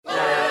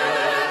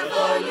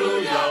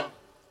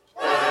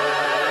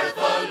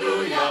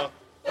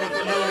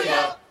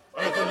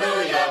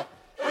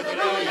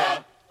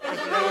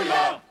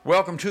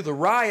Welcome to the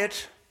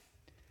riot.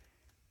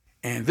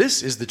 And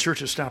this is the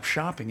Church of Stop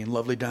Shopping in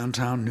lovely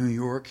downtown New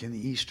York in the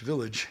East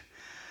Village.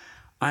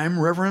 I'm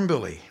Reverend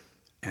Billy,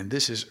 and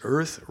this is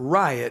Earth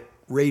Riot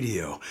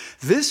Radio.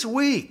 This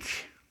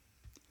week,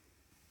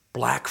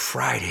 Black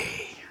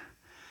Friday.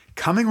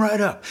 Coming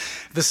right up,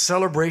 the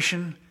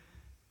celebration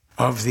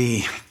of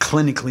the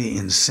clinically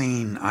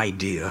insane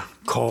idea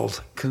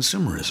called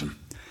consumerism.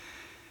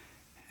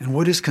 And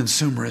what is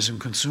consumerism?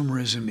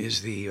 Consumerism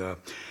is the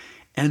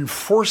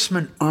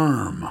enforcement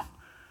arm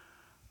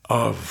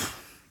of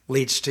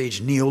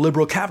late-stage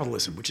neoliberal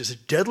capitalism, which is a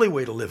deadly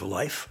way to live a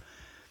life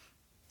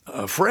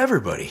for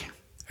everybody,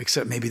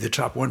 except maybe the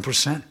top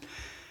 1%.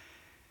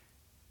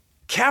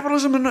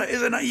 Capitalism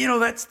is,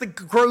 that's the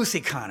growth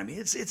economy.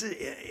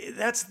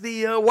 That's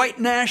the white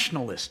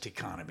nationalist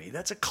economy.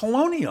 That's a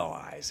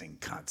colonializing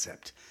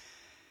concept.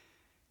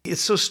 It's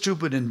so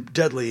stupid and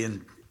deadly,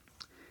 and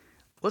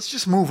let's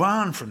just move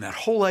on from that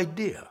whole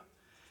idea.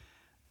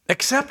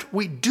 Except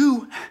we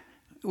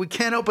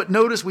can't help but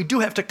notice we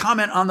do have to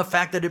comment on the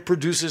fact that it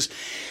produces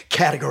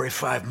Category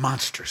 5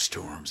 monster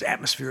storms,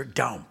 atmospheric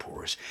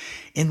downpours,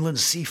 inland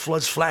sea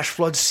floods, flash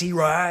floods, sea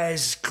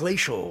rise,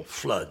 glacial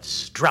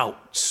floods,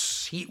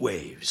 droughts, heat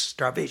waves,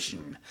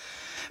 starvation,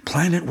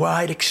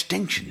 planet-wide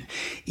extinction,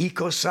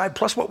 ecocide,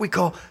 plus what we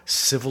call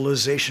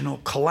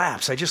civilizational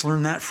collapse. I just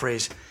learned that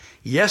phrase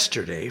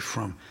yesterday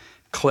from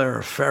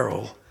Claire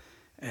Farrell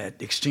at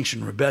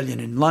Extinction Rebellion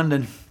in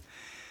London.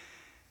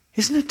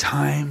 Isn't it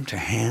time to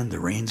hand the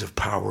reins of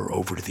power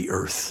over to the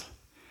earth?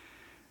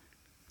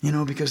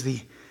 Because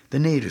the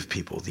native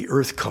people, the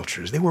earth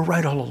cultures, they were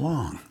right all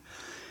along.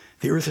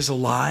 The earth is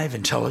alive,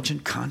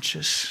 intelligent,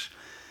 conscious.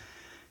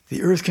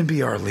 The earth can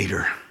be our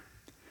leader.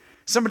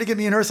 Somebody give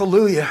me an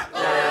earth-alleluia.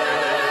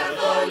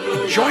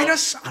 And join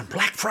us on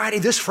Black Friday,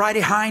 this Friday,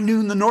 high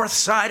noon, the north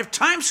side of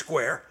Times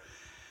Square.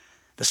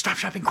 The Stop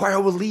Shopping Choir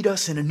will lead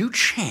us in a new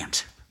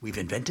chant we've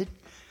invented.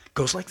 It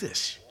goes like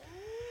this.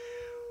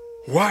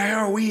 Why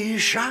are we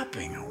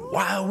shopping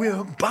while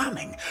we're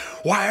bombing?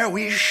 Why are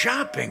we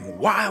shopping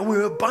while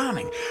we're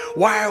bombing?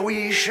 Why are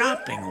we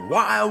shopping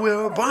while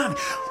we're bombing?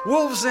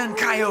 Wolves and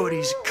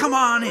coyotes, come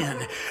on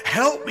in.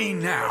 Help me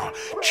now.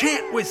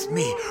 Chant with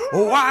me.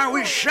 Why are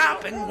we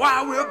shopping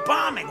while we're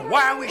bombing?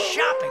 Why are we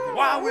shopping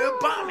while we're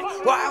bombing?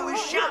 Why are we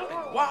shopping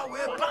while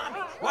we're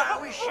bombing? Why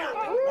are we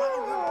shopping while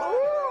we're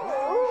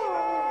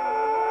bombing?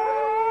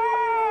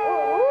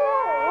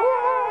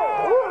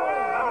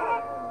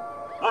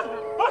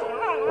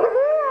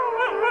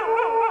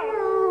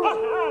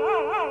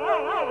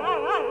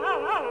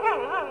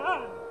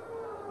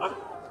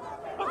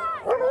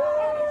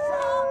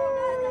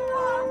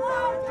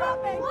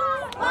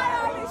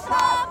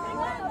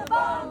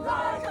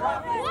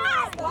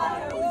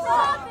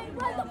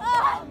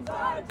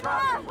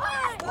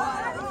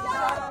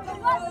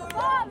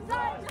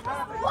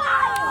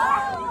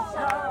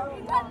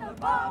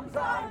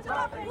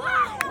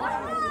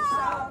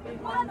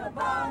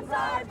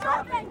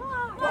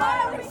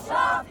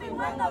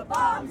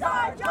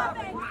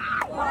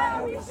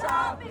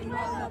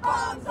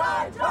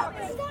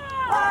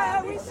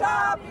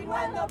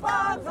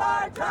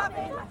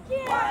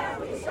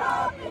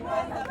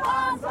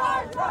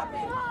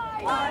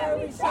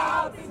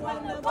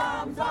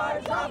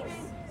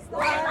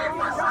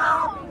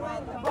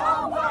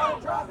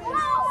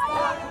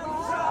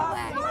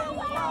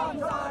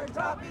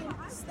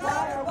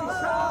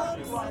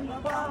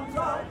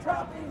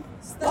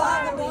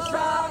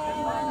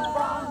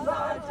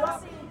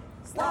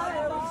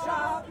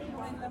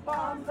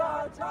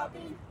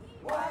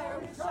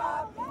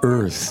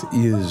 Earth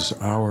is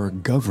our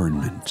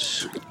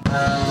government.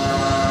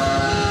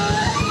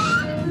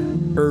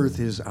 Earth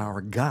is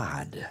our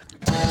God.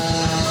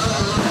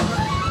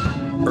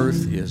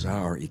 Earth is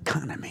our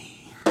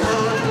economy.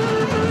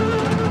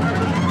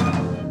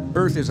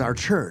 Earth is our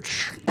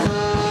church.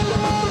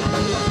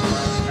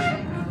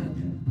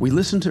 We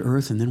listen to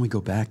Earth and then we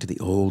go back to the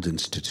old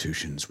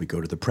institutions. We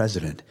go to the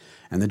president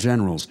and the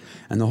generals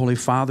and the holy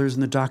fathers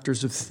and the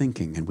doctors of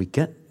thinking, and we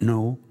get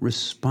no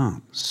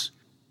response.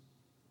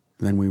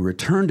 Then we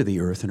return to the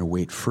earth and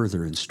await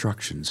further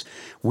instructions.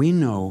 We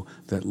know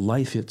that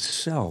life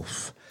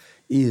itself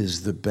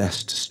is the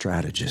best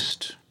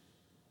strategist.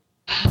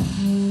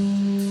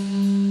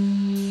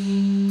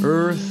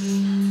 Earth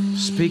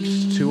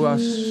speaks to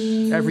us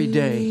every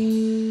day.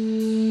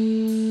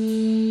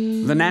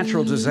 The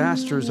natural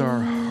disasters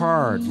are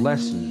hard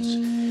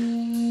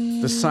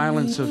lessons. The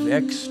silence of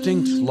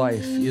extinct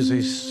life is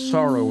a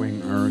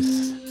sorrowing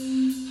earth.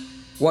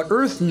 What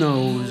Earth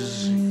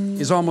knows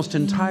is almost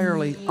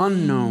entirely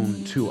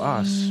unknown to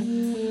us.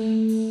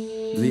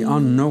 The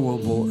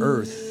unknowable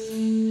Earth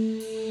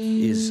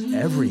is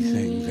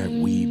everything that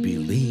we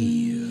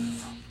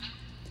believe.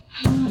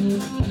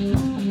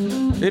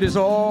 It is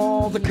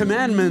all the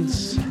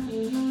commandments.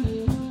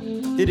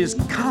 It is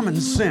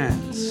common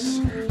sense.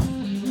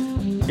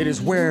 It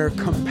is where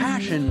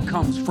compassion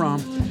comes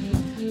from.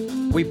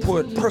 We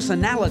put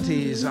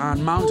personalities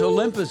on Mount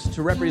Olympus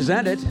to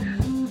represent it.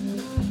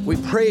 We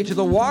pray to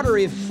the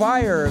watery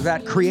fire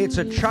that creates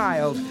a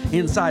child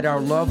inside our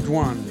loved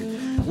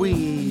one.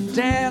 We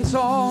dance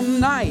all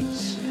night.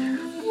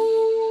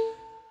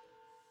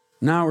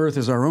 Now Earth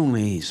is our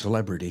only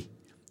celebrity.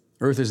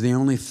 Earth is the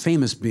only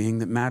famous being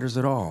that matters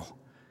at all.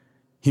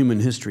 Human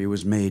history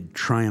was made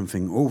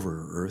triumphing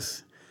over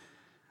Earth.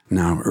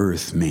 Now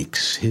Earth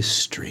makes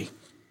history.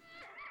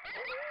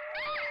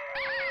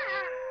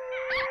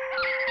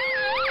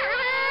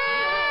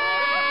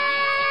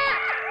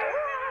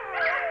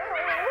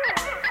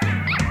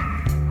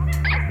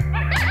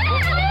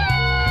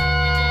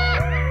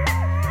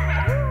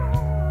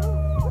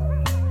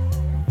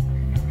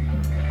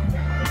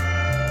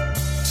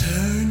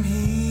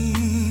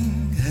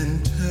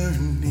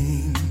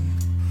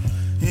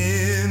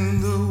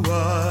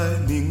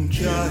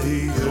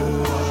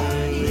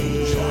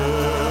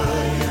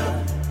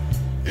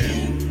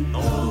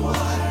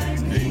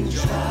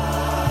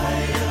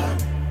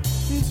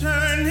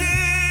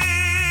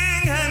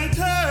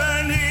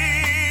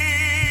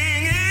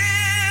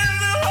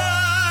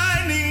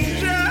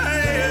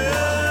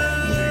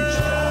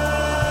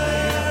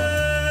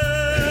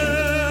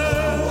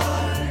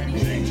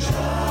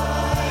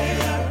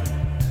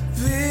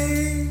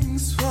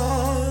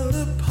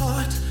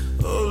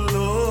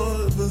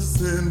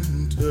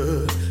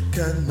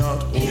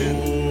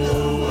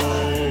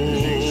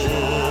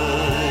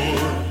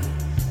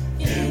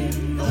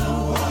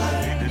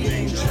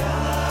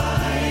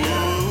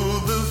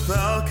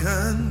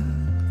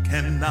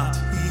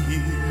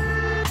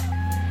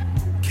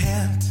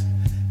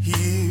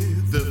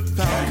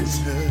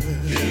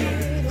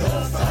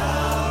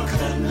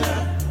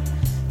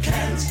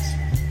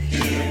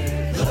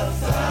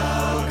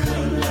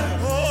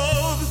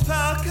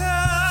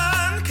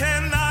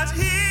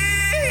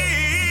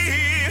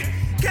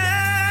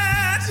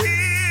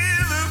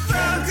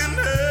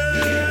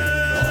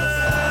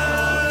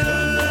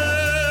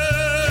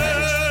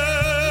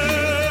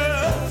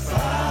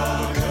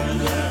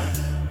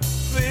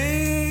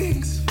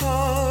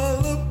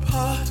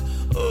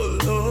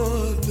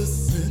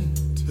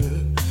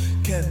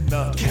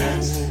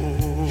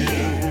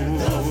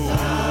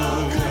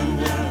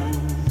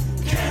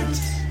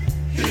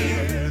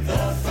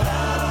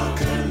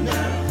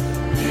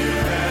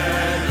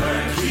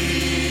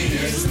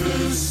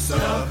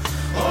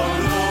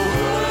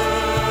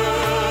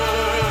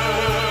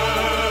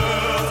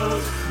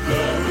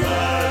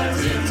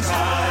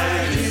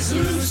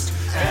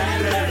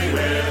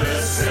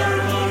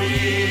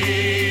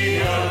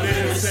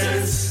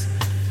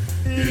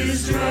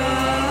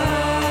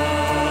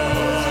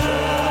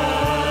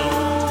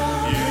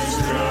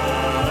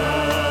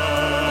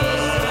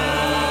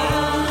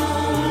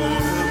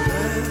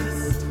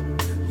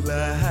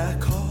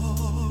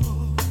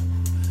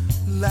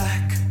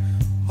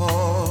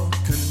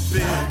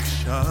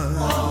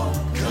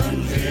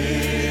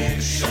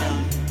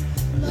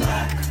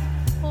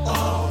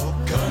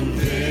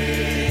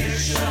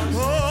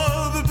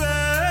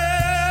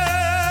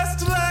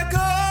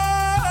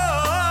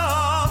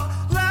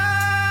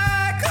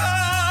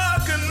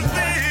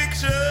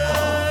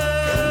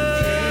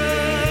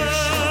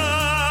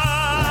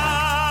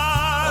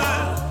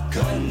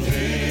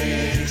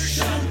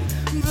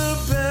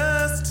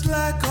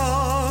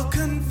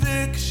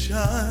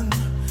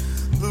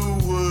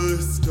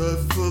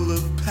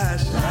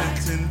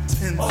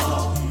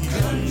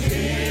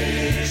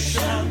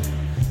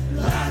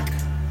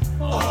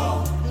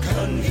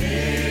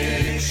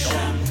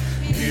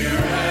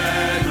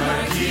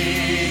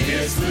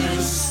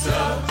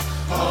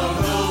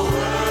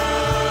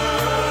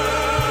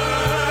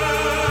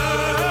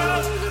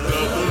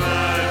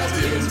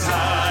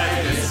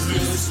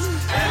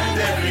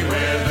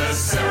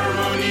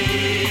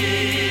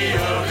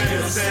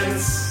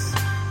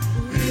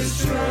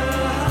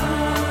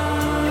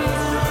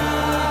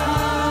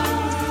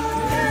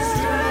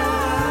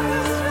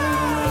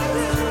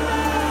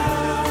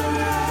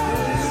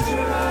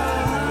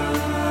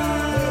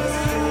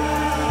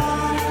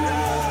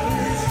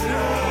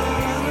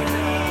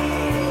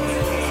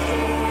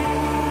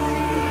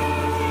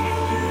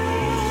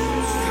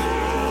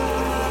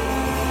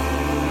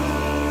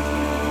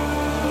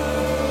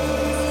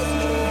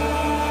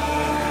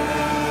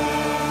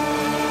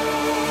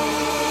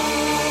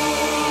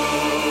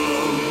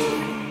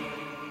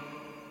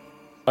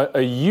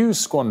 Are you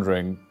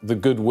squandering the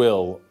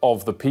goodwill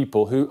of the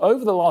people who,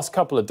 over the last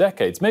couple of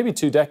decades, maybe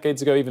 2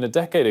 decades ago, even a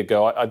decade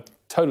ago, I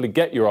totally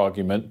get your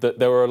argument that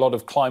there were a lot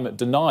of climate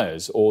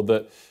deniers or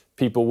that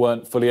people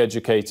weren't fully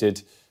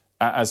educated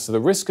as to the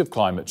risk of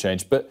climate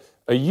change. But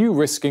are you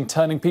risking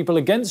turning people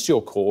against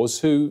your cause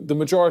who the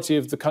majority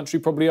of the country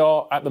probably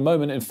are at the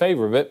moment in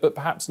favour of it, but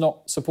perhaps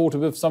not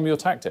supportive of some of your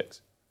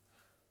tactics?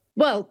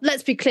 Well,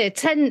 let's be clear,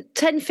 10,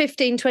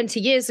 15, 20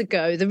 years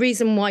ago, the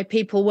reason why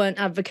people weren't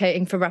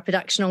advocating for rapid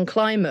action on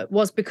climate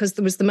was because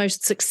there was the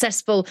most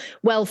successful,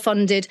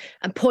 well-funded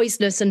and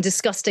poisonous and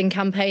disgusting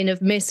campaign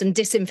of mis and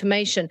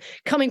disinformation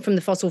coming from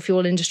the fossil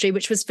fuel industry,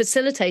 which was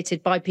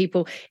facilitated by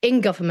people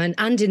in government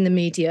and in the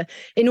media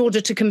in order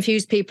to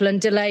confuse people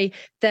and delay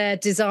their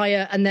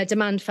desire and their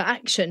demand for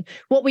action.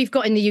 What we've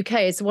got in the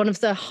UK is one of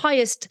the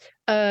highest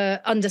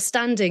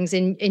understandings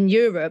in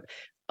Europe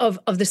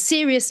of the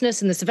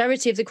seriousness and the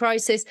severity of the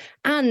crisis,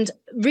 and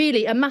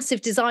really a massive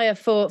desire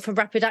for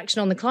rapid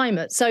action on the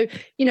climate. So,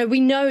 we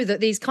know that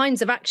these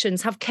kinds of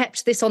actions have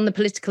kept this on the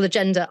political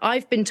agenda.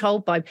 I've been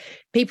told by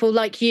people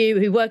like you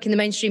who work in the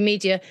mainstream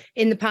media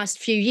in the past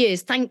few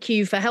years, thank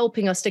you for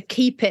helping us to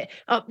keep it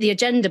up the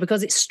agenda,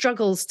 because it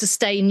struggles to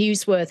stay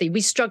newsworthy.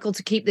 We struggle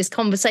to keep this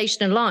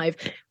conversation alive.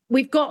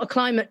 We've got a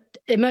climate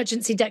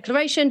emergency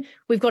declaration.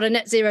 We've got a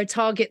net zero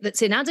target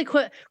that's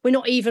inadequate. We're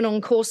not even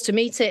on course to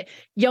meet it.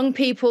 Young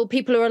people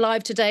who are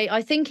alive today,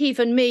 I think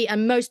even me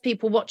and most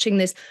people watching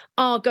this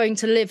are going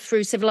to live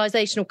through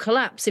civilizational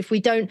collapse if we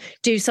don't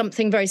do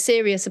something very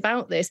serious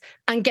about this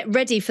and get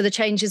ready for the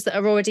changes that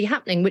are already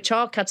happening, which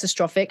are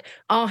catastrophic,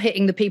 are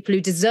hitting the people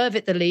who deserve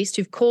it the least,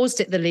 who've caused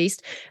it the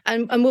least,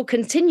 and we'll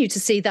continue to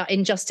see that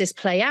injustice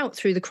play out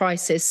through the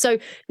crisis. So,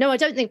 no, I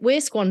don't think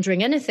we're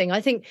squandering anything.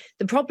 I think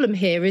the problem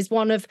here is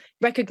one of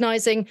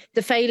recognizing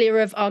the failure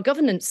of our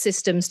governance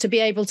systems to be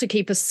able to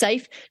keep us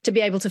safe, to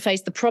be able to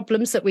face the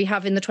problems that we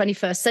have in the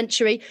 21st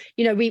century.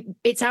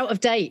 It's out of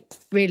date,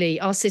 really,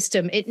 our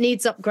system. It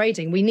needs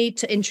upgrading. We need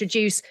to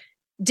introduce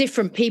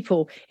different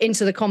people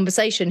into the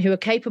conversation who are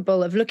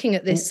capable of looking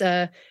at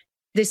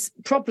this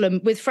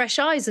problem with fresh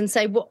eyes and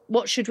say,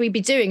 what should we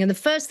be doing? And the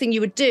first thing you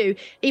would do,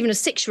 even a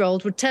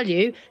 6-year-old would tell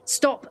you,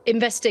 stop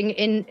investing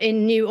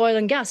in new oil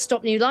and gas,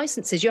 stop new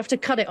licenses. You have to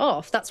cut it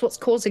off. That's what's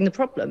causing the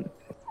problem.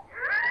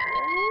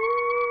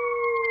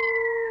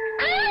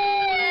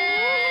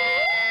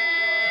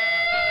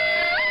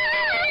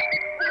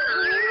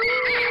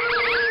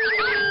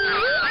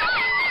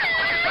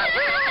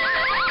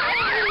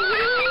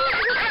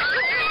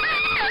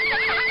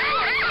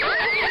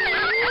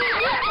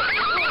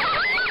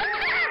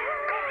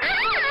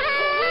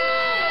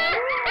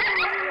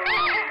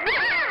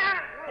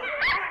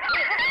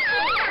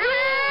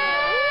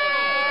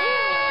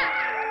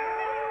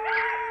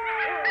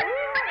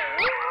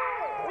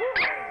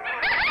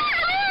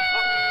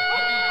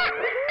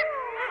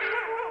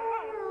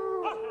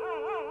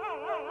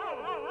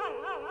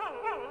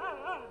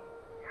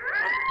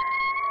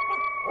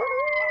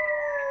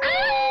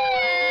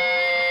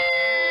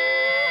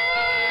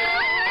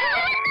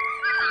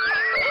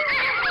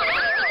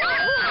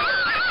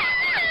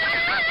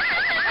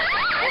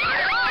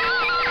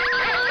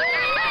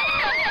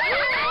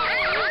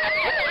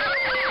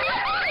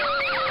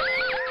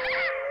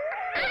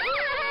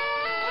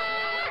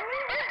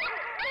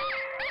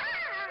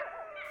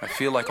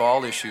 I feel like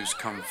all issues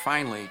come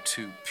finally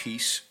to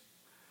peace.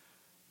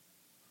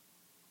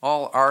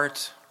 All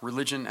art,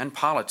 religion, and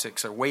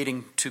politics are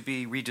waiting to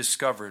be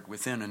rediscovered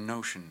within a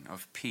notion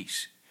of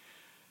peace.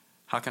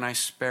 How can I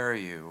spare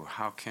you?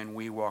 How can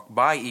we walk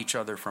by each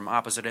other from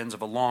opposite ends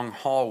of a long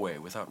hallway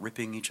without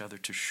ripping each other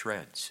to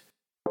shreds?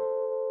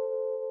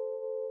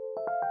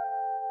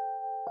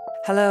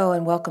 Hello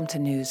and welcome to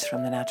News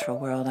from the Natural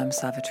World. I'm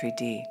Savitri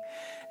D.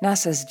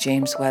 NASA's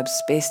James Webb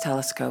Space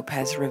Telescope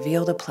has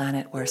revealed a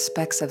planet where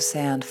specks of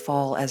sand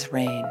fall as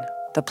rain.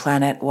 The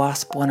planet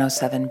WASP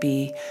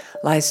 107b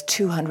lies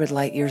 200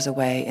 light-years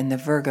away in the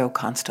Virgo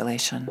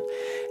constellation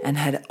and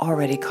had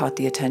already caught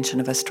the attention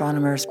of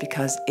astronomers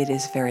because it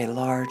is very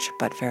large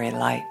but very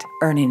light,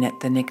 earning it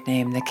the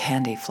nickname the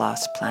Candy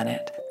Floss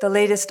Planet. The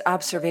latest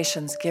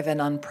observations give an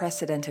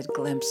unprecedented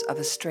glimpse of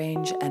a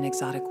strange and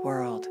exotic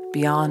world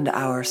beyond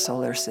our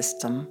solar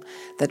system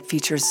that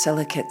features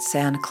silicate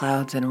sand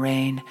clouds and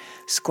rain,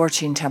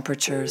 scorching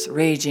temperatures,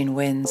 raging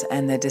winds,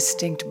 and the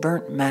distinct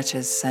burnt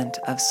matches scent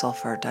of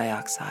sulfur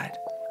dioxide.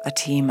 A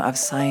team of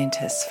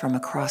scientists from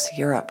across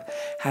Europe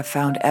have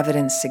found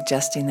evidence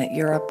suggesting that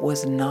Europe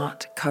was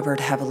not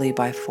covered heavily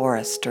by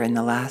forests during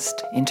the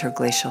last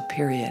interglacial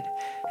period,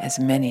 as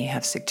many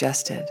have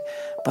suggested,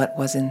 but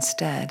was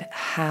instead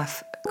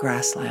half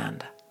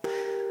grassland.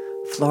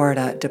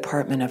 Florida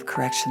Department of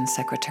Corrections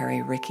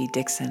Secretary Ricky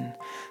Dixon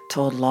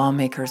told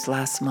lawmakers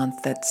last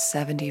month that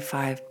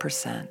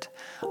 75%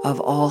 of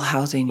all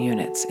housing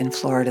units in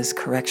Florida's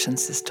correction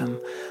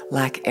system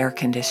lack air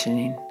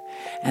conditioning,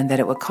 and that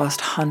it would cost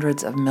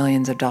hundreds of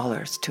millions of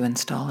dollars to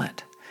install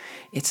it.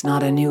 It's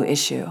not a new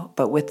issue,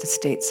 but with the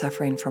state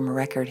suffering from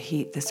record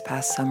heat this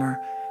past summer,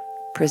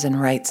 prison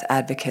rights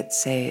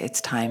advocates say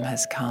its time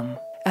has come.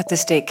 At the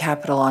state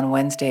capitol on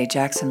Wednesday,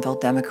 Jacksonville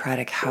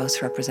Democratic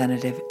House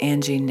Representative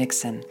Angie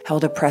Nixon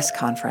held a press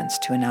conference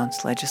to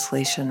announce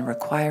legislation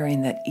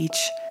requiring that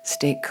each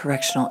state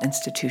correctional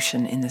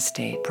institution in the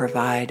state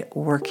provide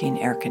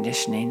working air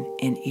conditioning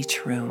in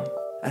each room.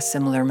 A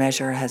similar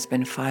measure has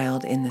been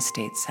filed in the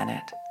state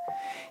Senate.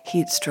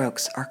 Heat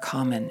strokes are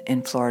common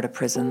in Florida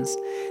prisons.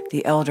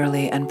 The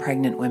elderly and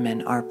pregnant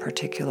women are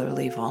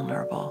particularly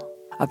vulnerable.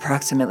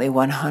 Approximately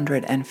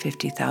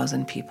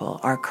 150,000 people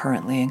are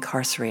currently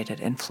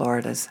incarcerated in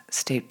Florida's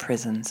state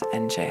prisons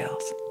and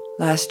jails.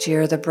 Last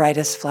year, the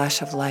brightest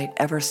flash of light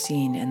ever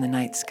seen in the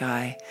night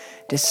sky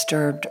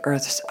disturbed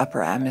Earth's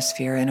upper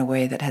atmosphere in a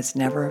way that has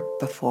never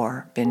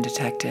before been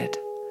detected.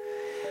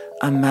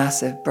 A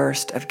massive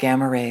burst of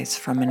gamma rays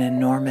from an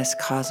enormous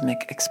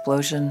cosmic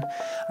explosion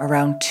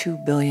around 2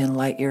 billion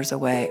light years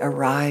away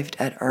arrived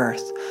at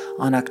Earth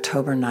on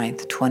October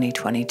 9th,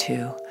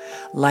 2022,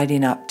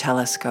 lighting up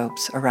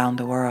telescopes around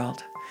the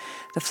world.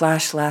 The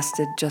flash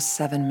lasted just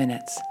 7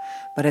 minutes,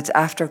 but its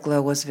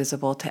afterglow was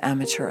visible to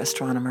amateur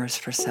astronomers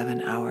for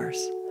 7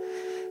 hours.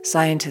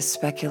 Scientists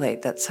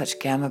speculate that such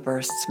gamma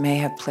bursts may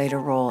have played a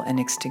role in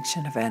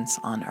extinction events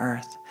on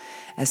Earth,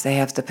 as they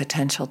have the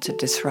potential to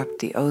disrupt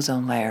the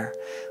ozone layer,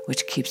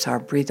 which keeps our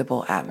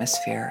breathable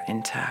atmosphere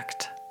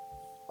intact.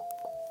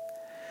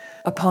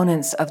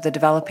 Opponents of the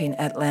developing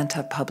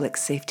Atlanta Public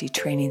Safety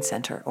Training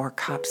Center, or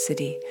COP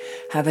City,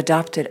 have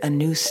adopted a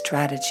new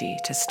strategy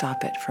to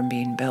stop it from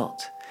being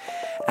built.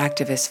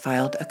 Activists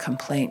filed a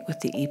complaint with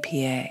the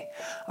EPA,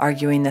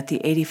 arguing that the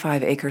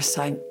 85-acre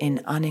site in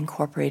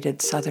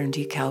unincorporated southern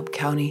DeKalb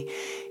County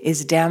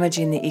is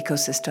damaging the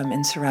ecosystem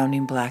in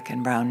surrounding Black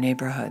and brown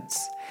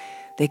neighborhoods.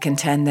 They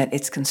contend that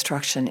its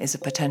construction is a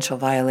potential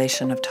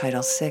violation of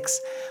Title VI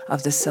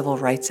of the Civil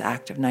Rights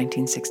Act of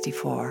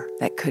 1964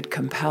 that could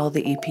compel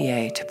the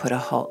EPA to put a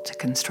halt to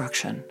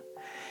construction.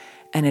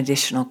 An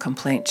additional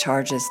complaint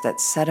charges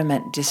that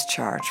sediment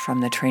discharge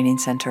from the training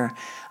center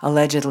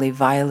allegedly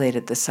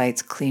violated the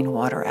site's Clean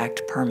Water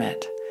Act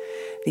permit.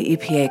 The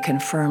EPA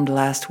confirmed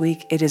last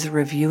week it is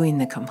reviewing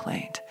the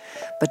complaint,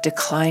 but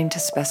declined to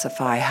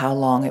specify how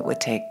long it would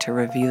take to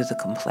review the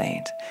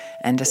complaint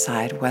and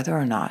decide whether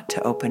or not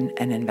to open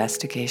an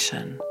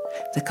investigation.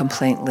 The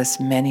complaint lists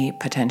many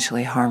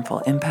potentially harmful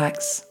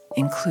impacts,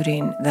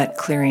 including that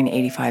clearing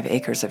 85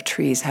 acres of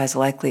trees has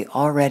likely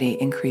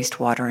already increased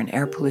water and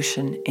air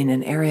pollution in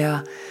an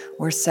area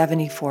where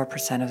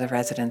 74% of the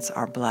residents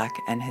are Black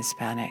and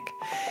Hispanic,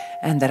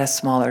 and that a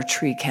smaller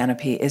tree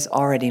canopy is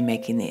already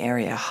making the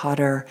area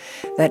hotter,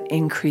 that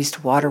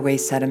increased waterway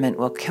sediment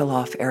will kill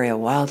off area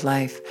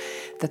wildlife,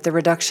 that the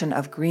reduction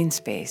of green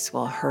space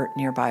will hurt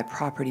nearby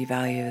property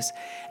values,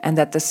 and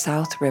that the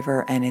South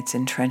River and its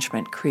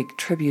Entrenchment Creek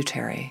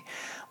tributary,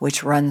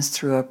 which runs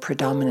through a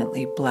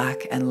predominantly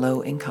Black and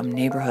low-income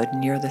neighborhood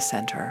near the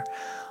center,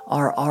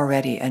 are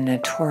already a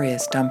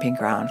notorious dumping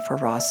ground for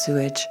raw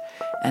sewage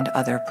and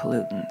other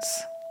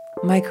pollutants.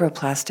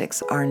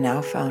 Microplastics are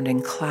now found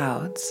in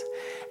clouds,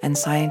 and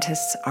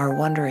scientists are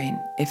wondering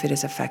if it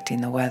is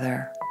affecting the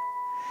weather.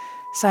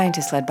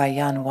 Scientists led by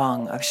Yan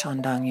Wang of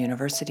Shandong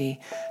University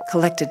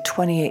collected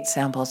 28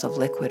 samples of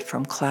liquid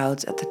from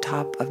clouds at the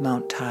top of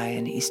Mount Tai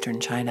in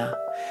eastern China.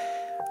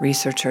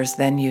 Researchers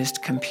then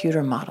used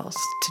computer models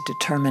to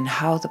determine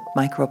how the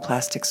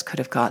microplastics could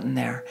have gotten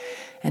there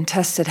and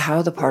tested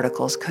how the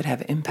particles could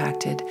have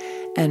impacted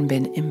and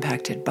been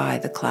impacted by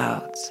the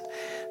clouds.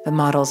 The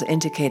models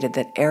indicated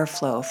that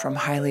airflow from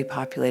highly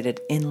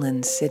populated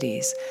inland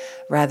cities,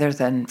 rather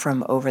than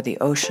from over the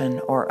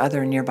ocean or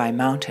other nearby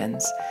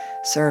mountains,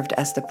 served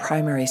as the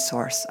primary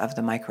source of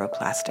the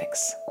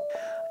microplastics.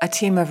 A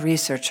team of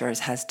researchers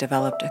has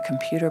developed a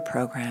computer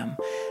program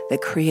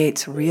that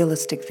creates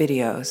realistic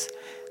videos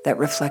that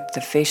reflect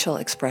the facial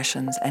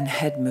expressions and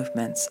head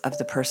movements of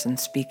the person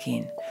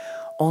speaking,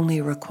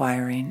 only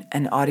requiring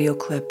an audio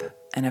clip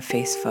and a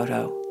face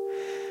photo.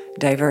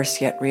 Diverse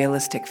yet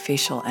realistic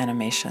facial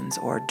animations,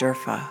 or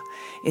DIRFA,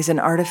 is an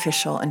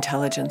artificial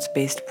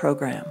intelligence-based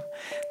program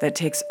that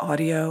takes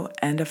audio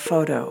and a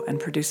photo and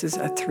produces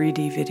a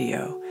 3D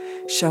video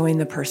showing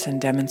the person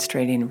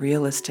demonstrating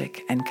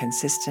realistic and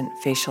consistent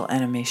facial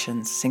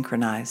animations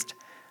synchronized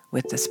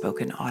with the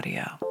spoken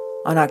audio.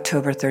 On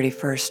October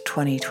 31st,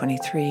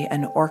 2023,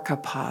 an orca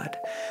pod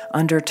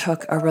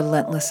undertook a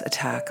relentless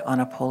attack on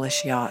a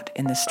Polish yacht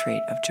in the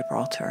Strait of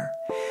Gibraltar.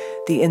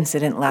 The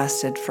incident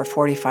lasted for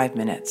 45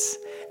 minutes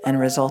and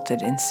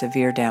resulted in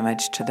severe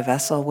damage to the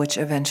vessel, which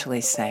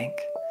eventually sank.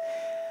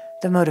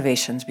 The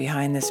motivations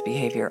behind this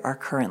behavior are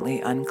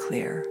currently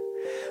unclear,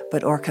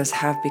 but orcas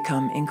have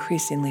become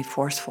increasingly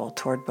forceful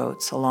toward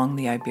boats along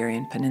the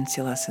Iberian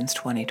Peninsula since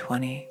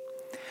 2020.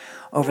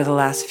 Over the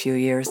last few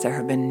years, there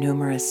have been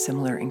numerous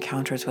similar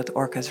encounters with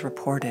orcas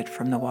reported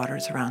from the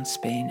waters around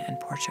Spain and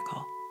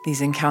Portugal. These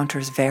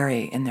encounters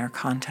vary in their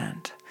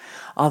content.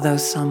 Although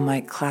some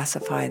might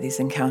classify these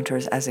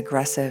encounters as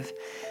aggressive,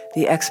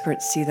 the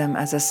experts see them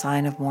as a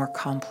sign of more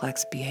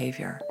complex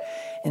behavior.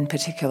 In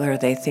particular,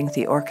 they think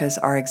the orcas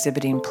are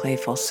exhibiting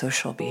playful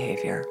social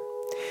behavior.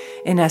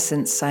 In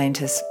essence,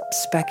 scientists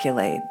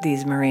speculate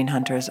these marine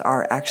hunters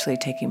are actually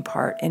taking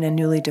part in a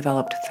newly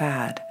developed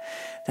fad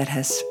that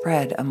has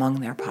spread among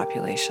their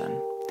population.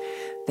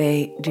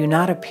 They do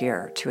not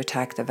appear to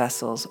attack the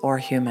vessels or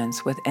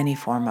humans with any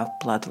form of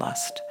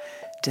bloodlust,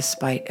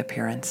 despite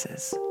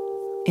appearances.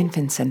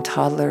 Infants and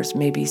toddlers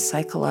may be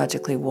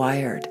psychologically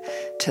wired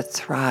to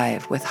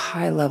thrive with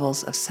high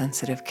levels of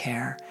sensitive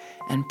care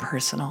and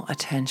personal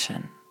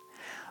attention.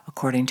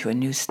 according to a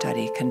new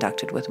study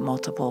conducted with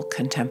multiple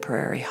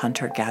contemporary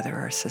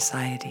hunter-gatherer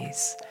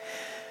societies.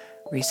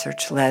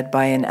 Research led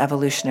by an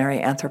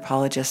evolutionary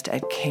anthropologist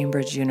at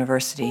Cambridge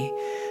University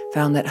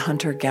found that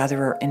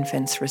hunter-gatherer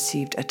infants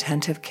received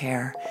attentive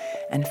care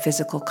and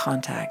physical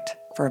contact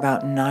for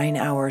about 9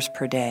 hours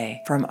per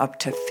day from up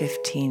to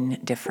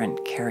 15 different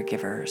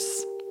caregivers.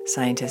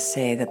 Scientists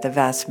say that the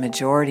vast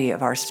majority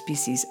of our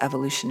species'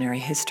 evolutionary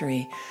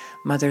history,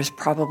 mothers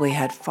probably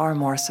had far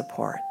more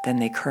support than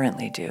they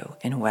currently do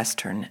in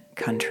Western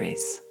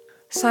countries.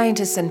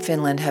 Scientists in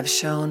Finland have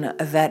shown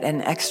that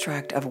an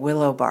extract of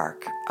willow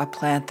bark, a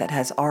plant that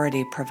has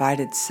already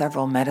provided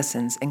several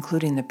medicines,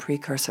 including the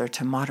precursor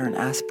to modern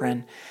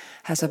aspirin,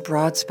 has a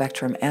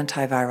broad-spectrum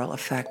antiviral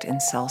effect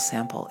in cell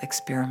sample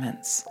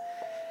experiments.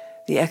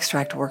 The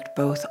extract worked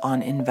both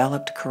on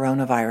enveloped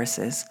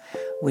coronaviruses,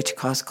 which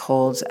cause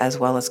colds as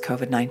well as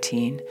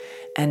COVID-19,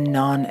 and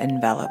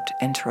non-enveloped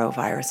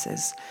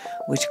enteroviruses,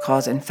 which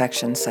cause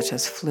infections such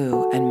as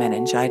flu and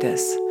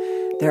meningitis.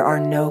 There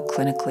are no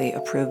clinically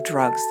approved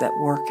drugs that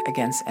work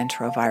against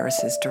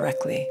enteroviruses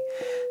directly,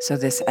 so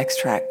this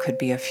extract could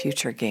be a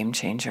future game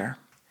changer.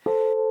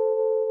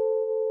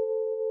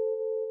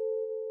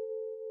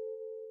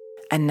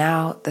 And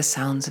now, the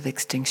sounds of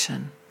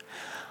extinction.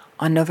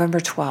 On November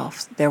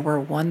 12th, there were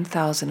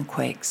 1,000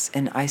 quakes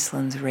in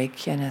Iceland's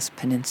Reykjanes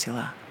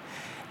Peninsula,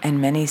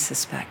 and many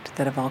suspect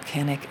that a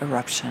volcanic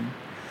eruption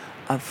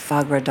of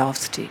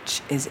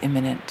Fagradalstík is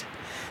imminent.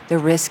 The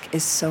risk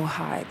is so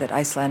high that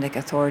Icelandic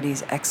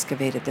authorities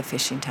excavated the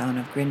fishing town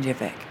of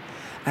Grindavik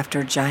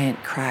after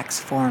giant cracks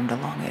formed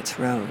along its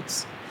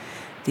roads.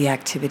 The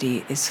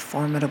activity is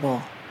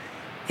formidable,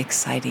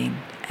 exciting,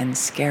 and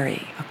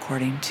scary,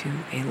 according to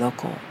a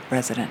local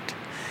resident.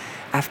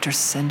 After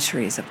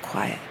centuries of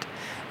quiet,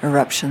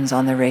 eruptions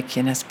on the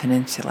Reykjanes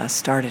Peninsula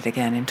started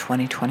again in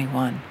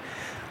 2021,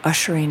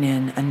 ushering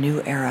in a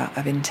new era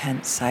of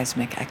intense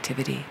seismic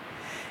activity.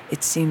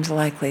 It seems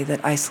likely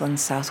that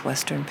Iceland's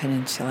southwestern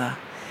peninsula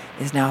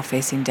is now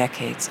facing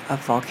decades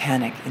of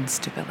volcanic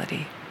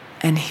instability.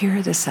 And here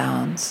are the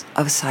sounds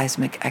of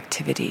seismic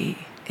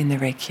activity in the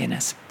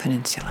Reykjanes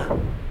Peninsula.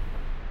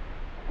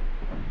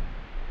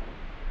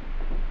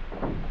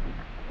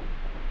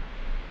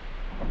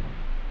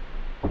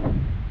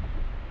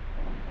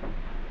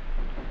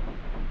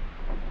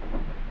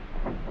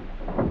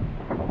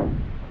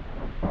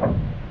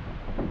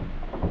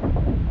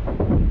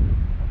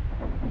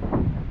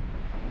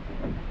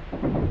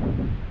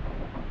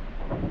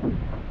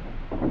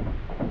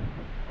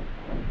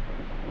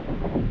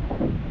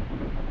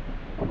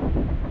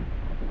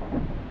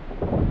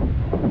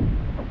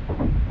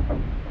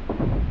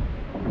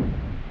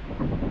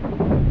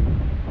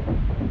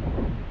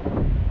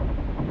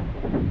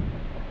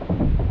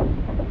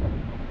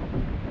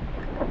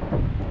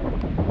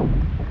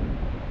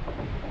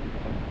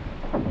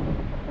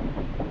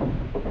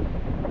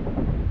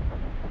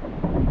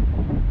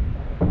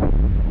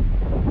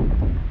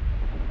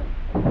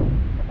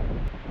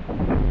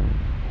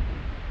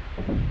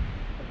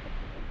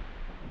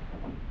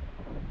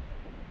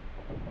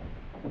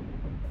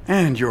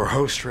 And your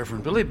host,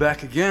 Reverend Billy,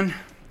 back again.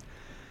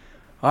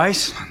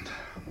 Iceland,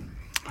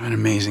 an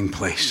amazing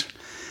place.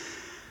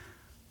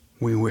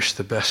 We wish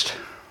the best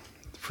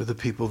for the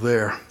people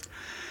there.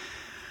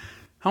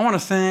 I want to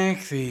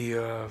thank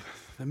the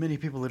many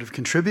people that have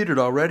contributed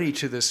already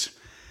to this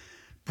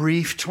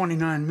brief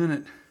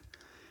 29-minute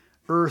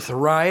Earth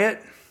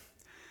riot.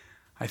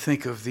 I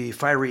think of the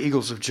Fiery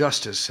Eagles of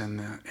Justice and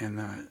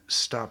the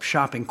Stop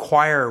Shopping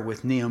Choir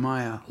with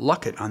Nehemiah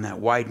Luckett on that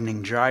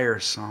Widening Gyre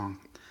song.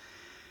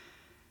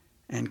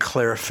 And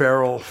Claire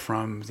Farrell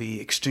from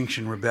the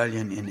Extinction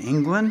Rebellion in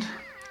England,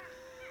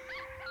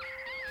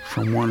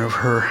 from one of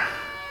her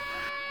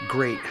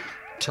great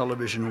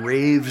television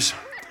raves.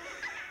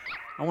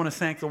 I want to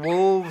thank the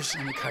Wolves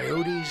and the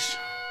Coyotes,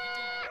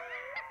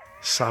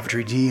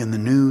 Savitri D and the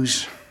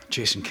News,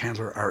 Jason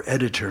Candler, our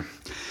editor.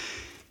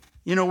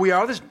 You know, we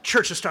are the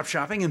Church of Stop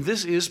Shopping, and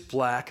this is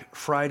Black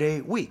Friday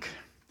week.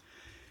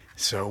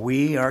 So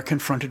we are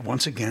confronted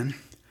once again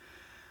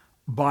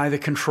by the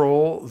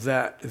control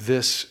that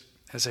this,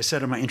 as I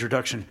said in my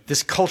introduction,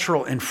 this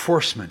cultural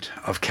enforcement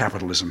of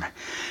capitalism,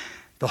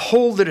 the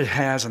hold that it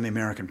has on the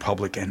American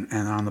public and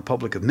on the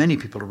public of many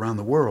people around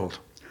the world,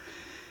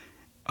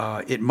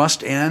 it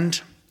must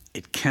end.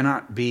 It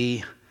cannot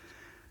be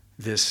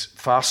this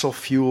fossil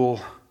fuel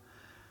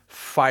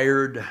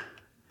fired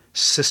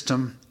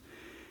system.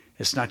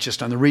 It's not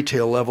just on the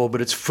retail level, but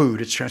it's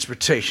food, it's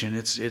transportation,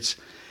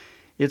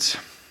 it's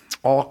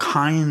all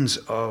kinds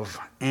of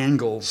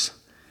angles.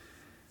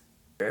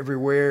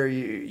 Everywhere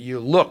you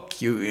look,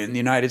 in the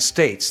United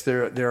States,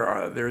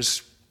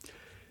 there's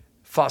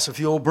fossil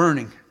fuel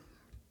burning.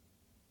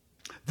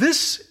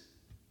 This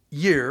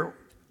year,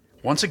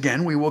 once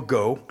again, we will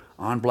go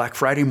on Black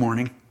Friday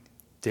morning,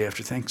 day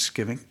after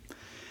Thanksgiving.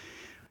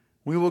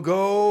 We will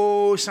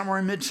go somewhere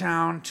in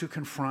Midtown to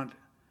confront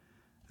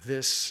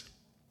this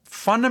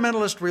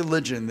fundamentalist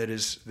religion that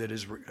is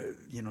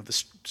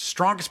the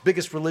strongest,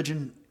 biggest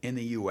religion in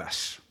the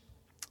U.S.,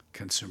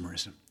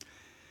 consumerism.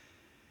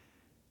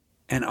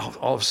 And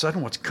all of a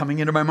sudden, what's coming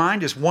into my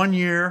mind is 1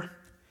 year,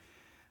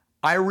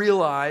 I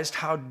realized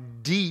how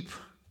deep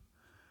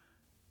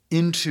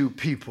into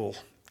people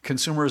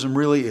consumerism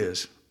really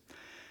is.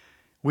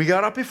 We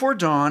got up before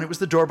dawn. It was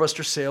the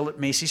doorbuster sale at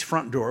Macy's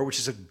front door, which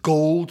is a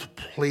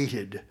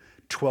gold-plated,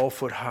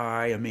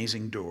 12-foot-high,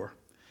 amazing door.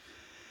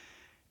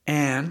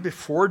 And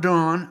before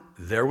dawn,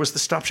 there was the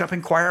Stop Shop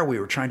Inquirer. We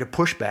were trying to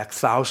push back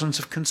thousands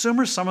of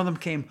consumers. Some of them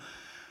came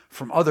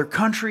from other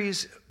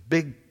countries.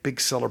 Big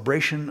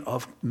celebration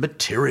of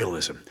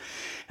materialism.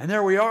 And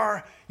there we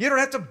are. You don't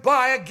have to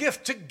buy a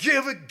gift to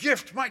give a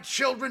gift, my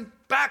children.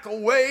 Back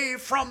away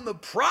from the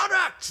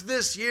product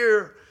this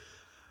year.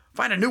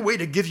 Find a new way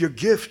to give your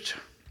gift.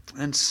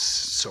 And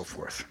so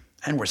forth.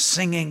 And we're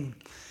singing.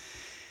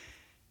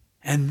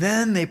 And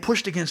then they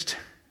pushed against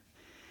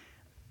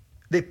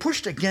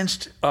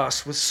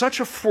us with such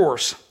a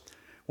force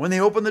when they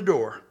opened the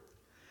door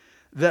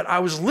that I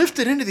was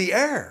lifted into the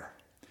air.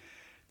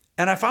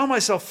 And I found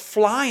myself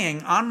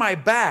flying on my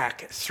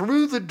back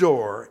through the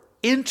door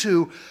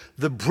into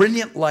the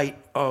brilliant light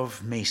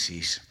of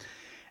Macy's.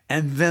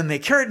 And then they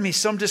carried me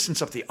some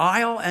distance up the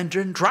aisle and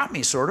didn't drop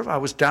me, sort of. I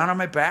was down on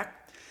my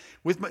back,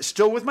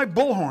 still with my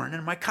bullhorn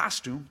and my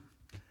costume,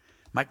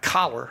 my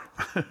collar.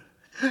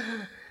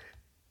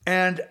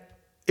 And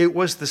it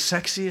was the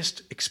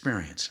sexiest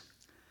experience.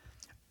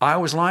 I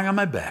was lying on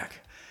my back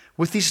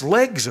with these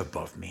legs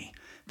above me,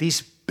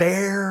 these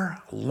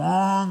bare,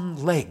 long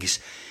legs,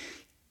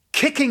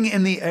 kicking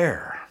in the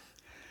air,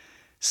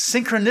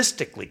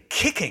 synchronistically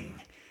kicking.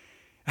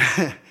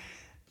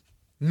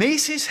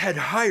 Macy's had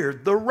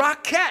hired the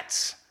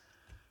Rockettes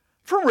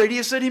from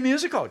Radio City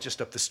Music Hall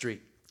just up the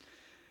street.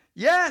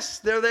 Yes,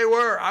 there they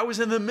were. I was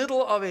in the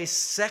middle of a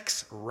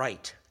sex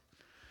rite.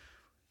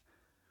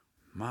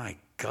 My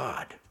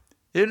God.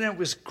 And it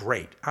was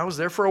great. I was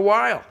there for a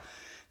while.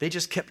 They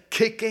just kept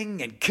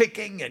kicking and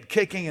kicking and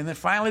kicking, and then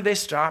finally they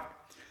stopped.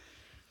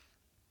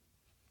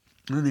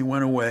 And then they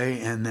went away,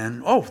 and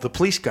then, the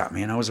police got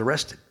me, and I was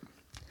arrested.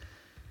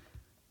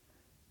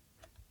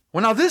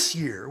 Well, now this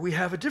year, we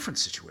have a different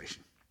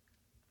situation.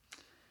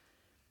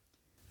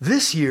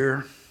 This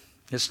year,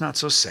 it's not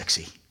so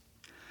sexy.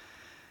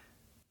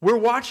 We're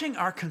watching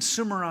our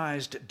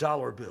consumerized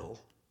dollar bill.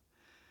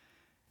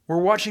 We're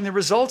watching the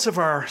results of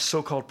our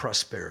so-called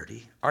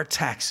prosperity, our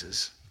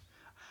taxes,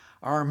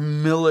 our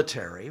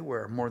military,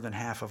 where more than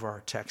half of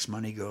our tax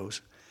money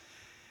goes.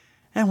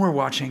 And we're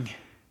watching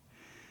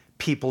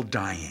people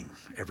dying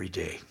every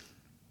day.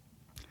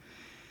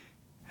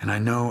 And I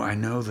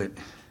know that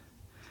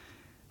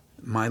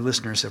my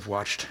listeners have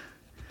watched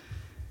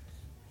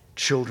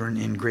children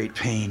in great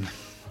pain,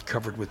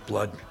 covered with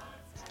blood,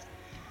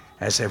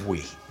 as have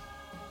we.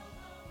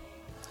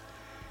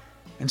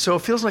 And so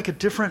it feels like a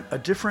different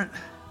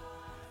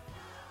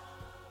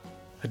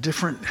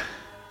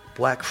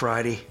Black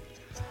Friday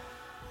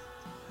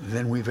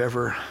than we've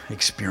ever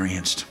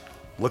experienced,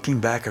 looking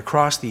back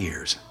across the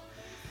years.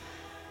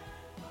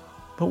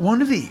 But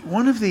one of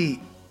the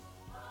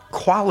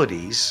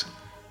qualities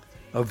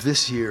of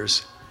this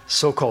year's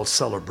so-called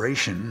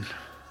celebration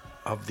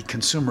of the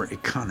consumer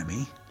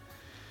economy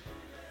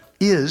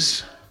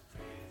is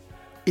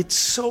it's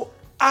so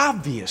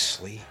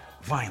obviously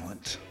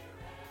violent.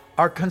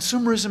 Our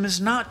consumerism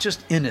is not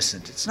just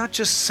innocent. It's not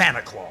just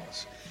Santa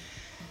Claus.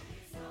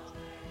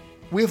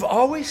 We've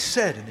always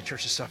said in the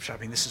Church of Stop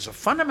Shopping, this is a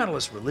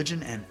fundamentalist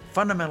religion, and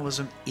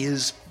fundamentalism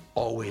is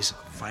always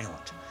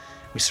violent.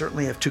 We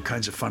certainly have two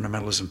kinds of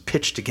fundamentalism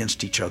pitched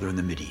against each other in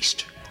the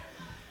Mideast.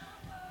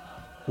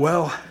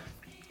 Well,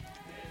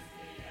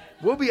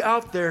 we'll be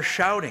out there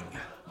shouting,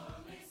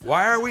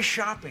 why are we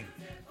shopping?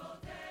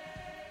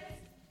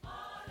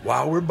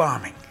 While we're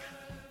bombing.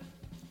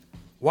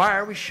 Why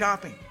are we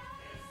shopping?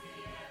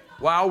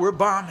 While we're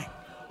bombing.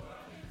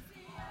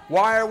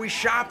 Why are we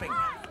shopping?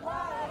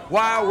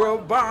 While we're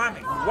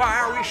bombing. Why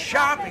are we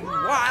shopping?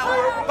 While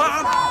we're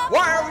bombing.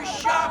 Why are we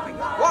shopping?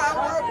 While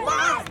we're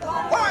bombing.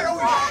 Why are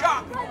we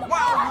shopping?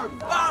 While we're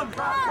bombing.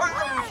 Why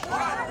are we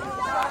shopping?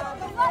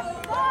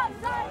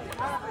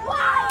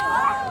 Why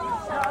are we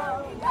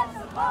shopping when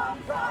the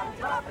bombs are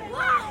dropping?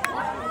 Why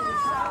are we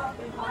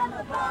shopping when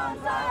the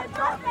bombs are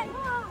dropping?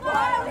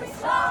 Why are we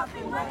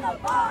shopping when the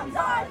bombs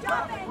are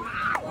dropping?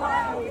 Why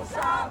are we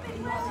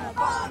shopping when the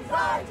bombs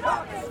are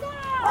dropping?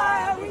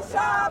 Why are we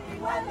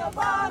shopping when the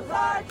bombs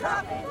are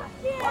dropping?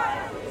 Why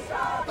are we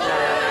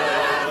shopping?